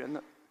and keep you. And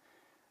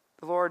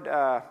the Lord,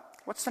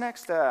 what's the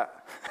next? I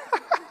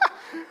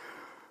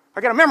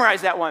got to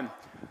memorize that one.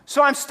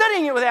 So I'm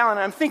studying it with Alan,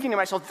 and I'm thinking to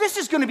myself, this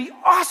is going to be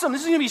awesome.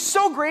 This is going to be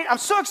so great. I'm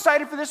so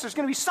excited for this. There's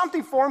going to be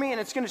something for me, and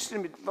it's going to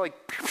be like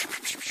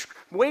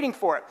waiting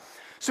for it.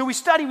 So we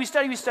study. We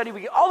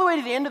get all the way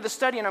to the end of the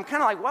study, and I'm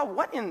kind of like,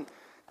 well,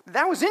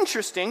 that was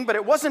interesting, but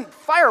it wasn't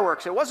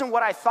fireworks. It wasn't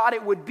what I thought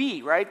it would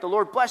be, right? The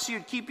Lord bless you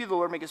and keep you. The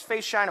Lord make his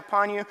face shine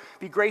upon you,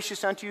 be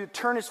gracious unto you,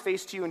 turn his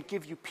face to you, and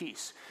give you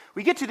peace.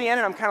 We get to the end,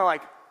 and I'm kind of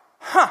like,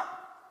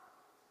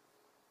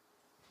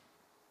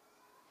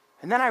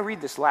 And then I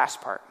read this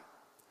last part.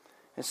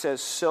 It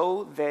says,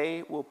 so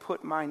they will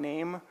put my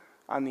name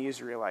on the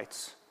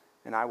Israelites,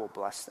 and I will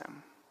bless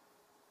them.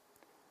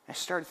 I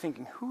started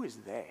thinking, who is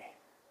they?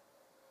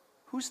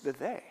 Who's the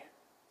they?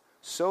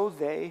 So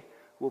they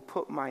will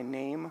put my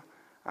name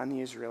on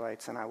the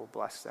Israelites, and I will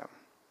bless them.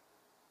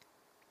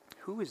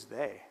 Who is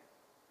they?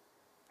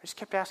 I just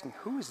kept asking,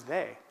 who is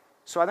they?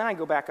 So then I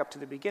go back up to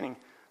the beginning.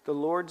 The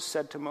Lord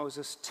said to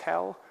Moses,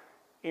 tell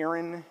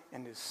Aaron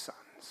and his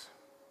sons.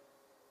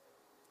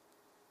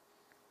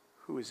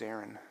 Who is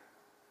Aaron?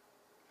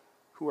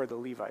 Who are the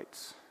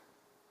Levites?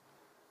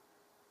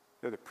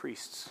 They're the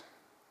priests.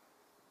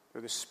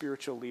 They're the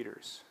spiritual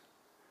leaders.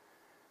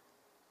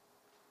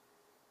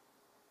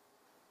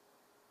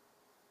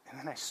 And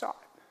then I saw it.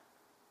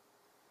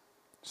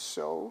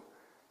 So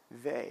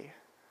they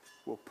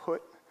will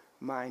put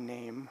my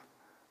name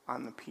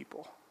on the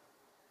people.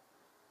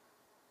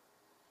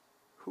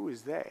 Who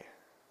is they?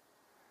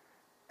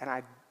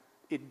 And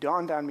it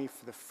dawned on me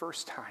for the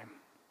first time,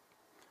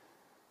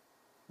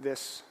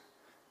 this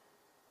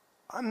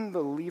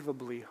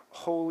unbelievably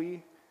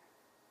holy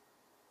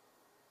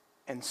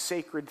and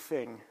sacred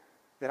thing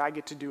that I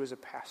get to do as a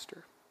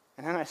pastor.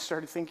 And then I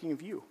started thinking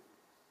of you.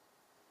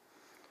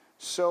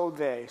 So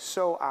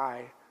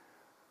I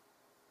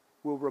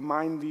will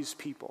remind these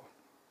people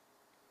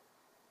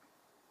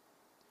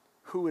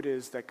who it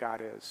is that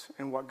God is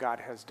and what God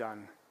has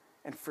done.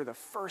 And for the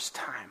first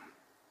time,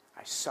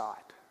 I saw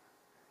it.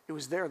 It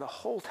was there the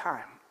whole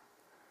time,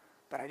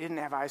 but I didn't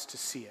have eyes to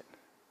see it.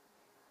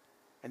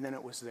 And then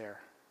it was there,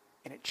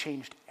 and it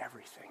changed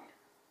everything.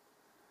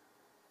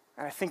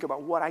 And I think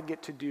about what I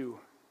get to do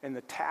and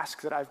the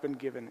task that I've been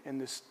given and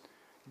this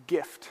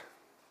gift.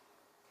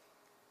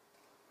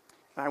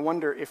 And I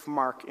wonder if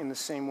Mark, in the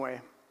same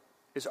way,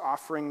 is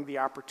offering the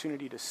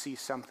opportunity to see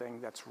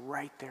something that's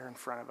right there in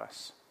front of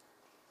us,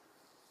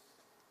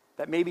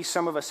 that maybe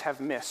some of us have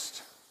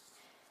missed.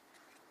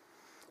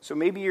 So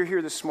maybe you're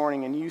here this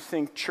morning and you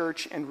think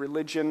church and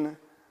religion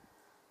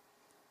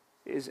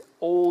is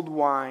old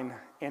wine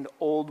and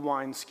old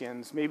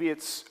wineskins. Maybe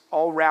it's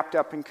all wrapped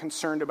up and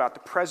concerned about the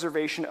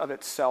preservation of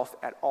itself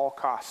at all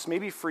costs.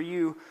 Maybe for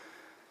you,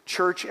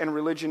 church and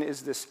religion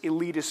is this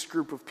elitist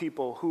group of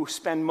people who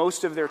spend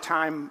most of their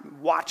time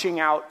watching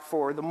out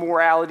for the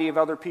morality of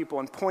other people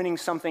and pointing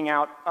something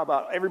out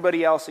about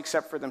everybody else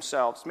except for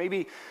themselves.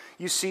 Maybe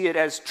you see it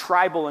as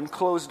tribal and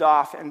closed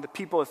off, and the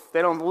people, if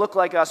they don't look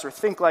like us or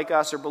think like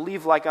us or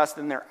believe like us,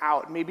 then they're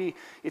out. Maybe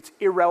it's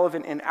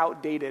irrelevant and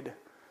outdated.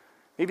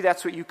 Maybe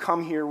that's what you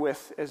come here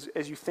with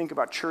as you think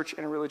about church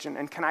and religion.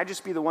 And can I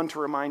just be the one to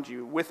remind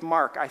you, with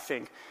Mark, I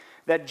think,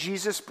 that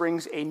Jesus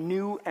brings a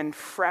new and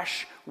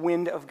fresh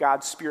wind of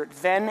God's Spirit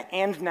then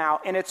and now,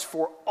 and it's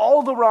for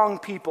all the wrong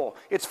people.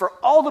 It's for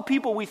all the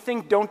people we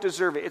think don't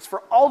deserve it. It's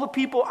for all the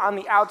people on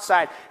the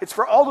outside. It's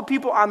for all the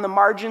people on the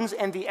margins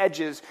and the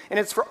edges. And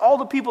it's for all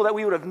the people that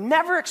we would have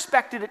never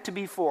expected it to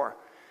be for.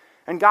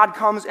 And God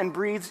comes and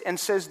breathes and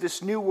says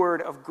this new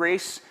word of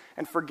grace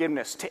and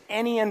forgiveness to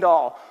any and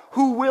all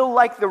who will,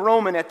 like the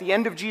Roman at the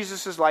end of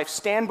Jesus' life,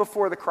 stand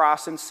before the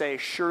cross and say,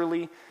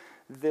 surely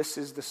this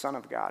is the Son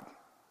of God.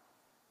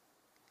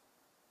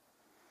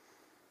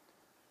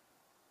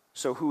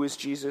 So who is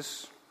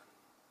Jesus?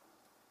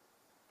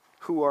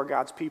 Who are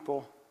God's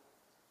people?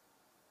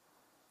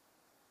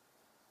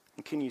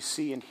 And can you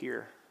see and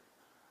hear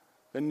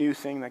the new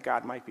thing that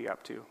God might be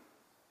up to?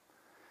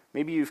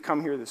 Maybe you've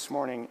come here this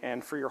morning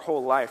and for your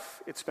whole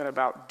life it's been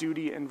about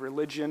duty and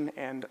religion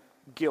and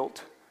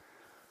guilt.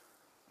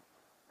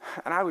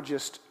 And I would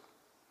just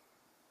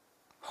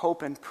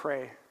hope and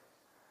pray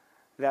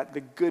that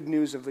the good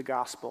news of the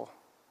gospel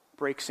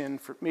breaks in,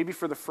 maybe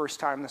for the first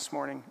time this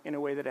morning in a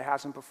way that it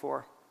hasn't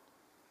before.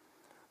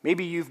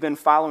 Maybe you've been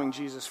following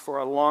Jesus for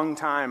a long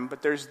time,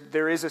 but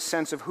there is a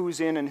sense of who's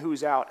in and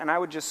who's out. And I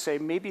would just say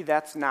maybe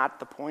that's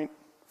not the point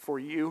for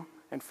you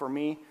and for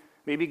me.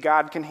 Maybe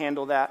God can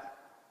handle that.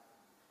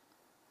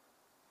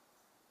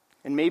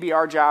 And maybe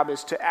our job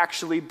is to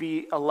actually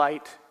be a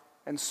light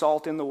and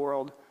salt in the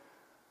world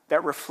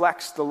that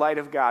reflects the light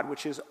of God,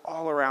 which is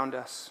all around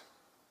us.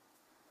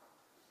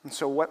 And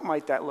so what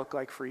might that look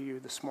like for you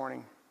this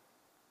morning?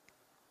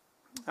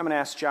 I'm going to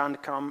ask John to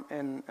come,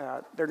 and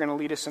they're going to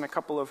lead us in a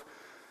couple of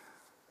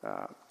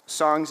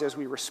songs as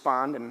we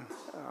respond. And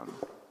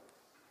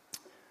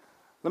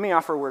let me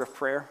offer a word of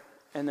prayer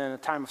and then a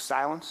time of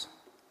silence.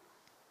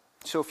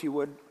 So if you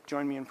would,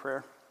 join me in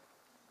prayer.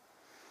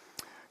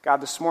 God,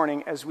 this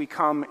morning as we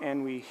come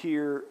and we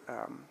hear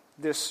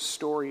this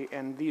story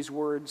and these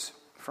words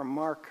from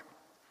Mark,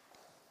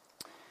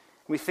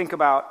 we think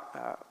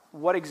about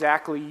what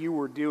exactly you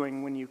were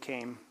doing when you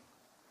came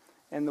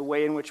and the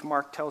way in which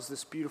Mark tells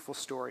this beautiful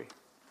story.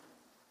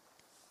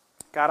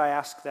 God, I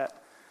ask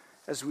that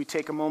as we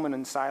take a moment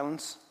in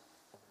silence,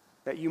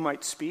 that you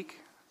might speak,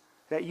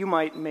 that you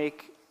might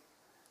make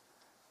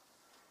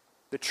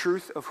the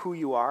truth of who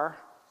you are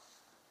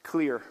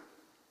clear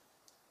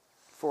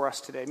for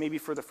us today, maybe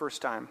for the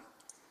first time,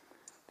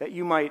 that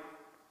you might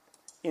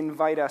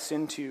invite us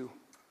into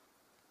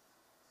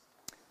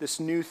this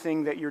new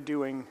thing that you're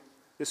doing,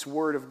 this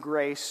word of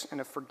grace and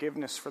of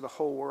forgiveness for the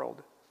whole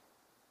world.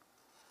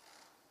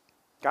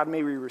 God,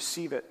 may we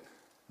receive it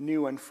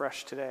new and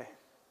fresh today.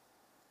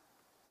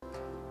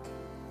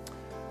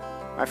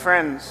 My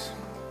friends,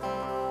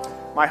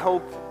 my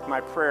hope, my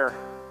prayer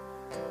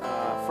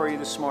for you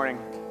this morning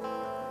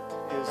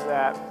is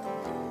that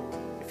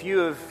if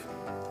you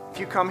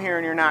come here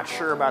and you're not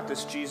sure about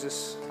this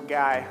Jesus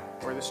guy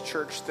or this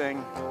church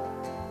thing,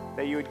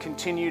 that you would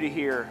continue to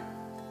hear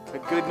the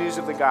good news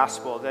of the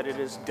gospel, that it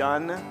is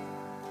done,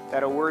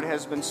 that a word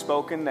has been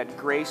spoken, that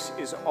grace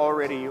is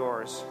already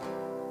yours.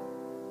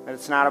 That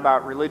it's not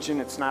about religion,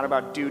 it's not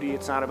about duty,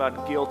 it's not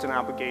about guilt and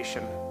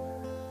obligation,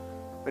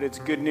 but it's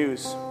good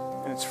news,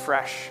 and it's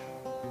fresh,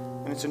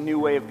 and it's a new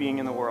way of being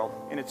in the world,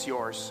 and it's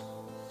yours.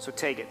 So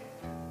take it.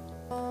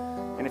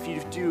 And if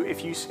you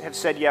have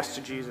said yes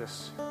to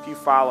Jesus, if you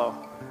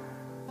follow,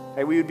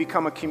 that we would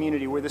become a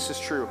community where this is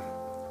true,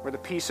 where the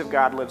peace of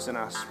God lives in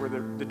us, where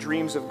the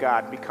dreams of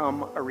God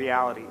become a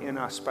reality in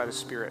us by the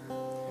Spirit,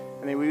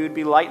 and that we would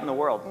be light in the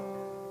world.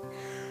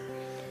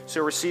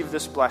 So receive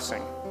this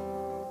blessing.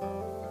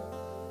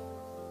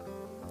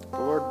 The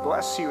Lord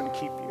bless you and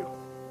keep you.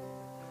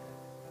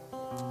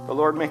 The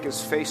Lord make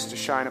his face to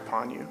shine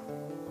upon you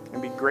and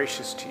be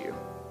gracious to you.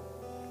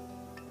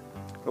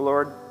 The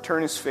Lord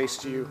turn his face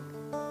to you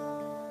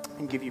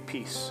and give you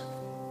peace.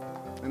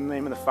 In the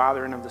name of the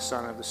Father, and of the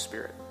Son, and of the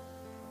Spirit.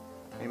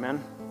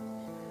 Amen.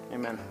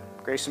 Amen.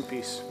 Grace and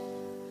peace.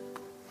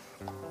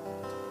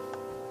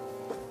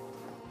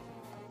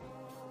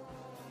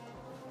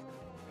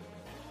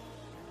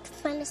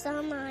 Find us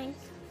online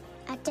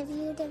at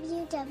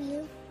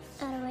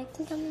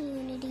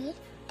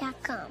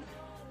www.awakencommunity.com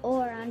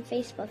or on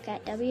Facebook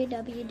at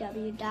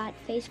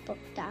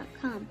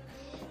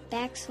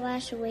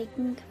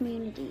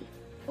www.facebook.com/awakencommunity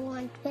or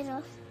on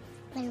Twitter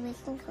at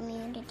Awaken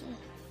Community.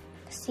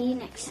 See you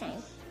next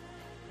time.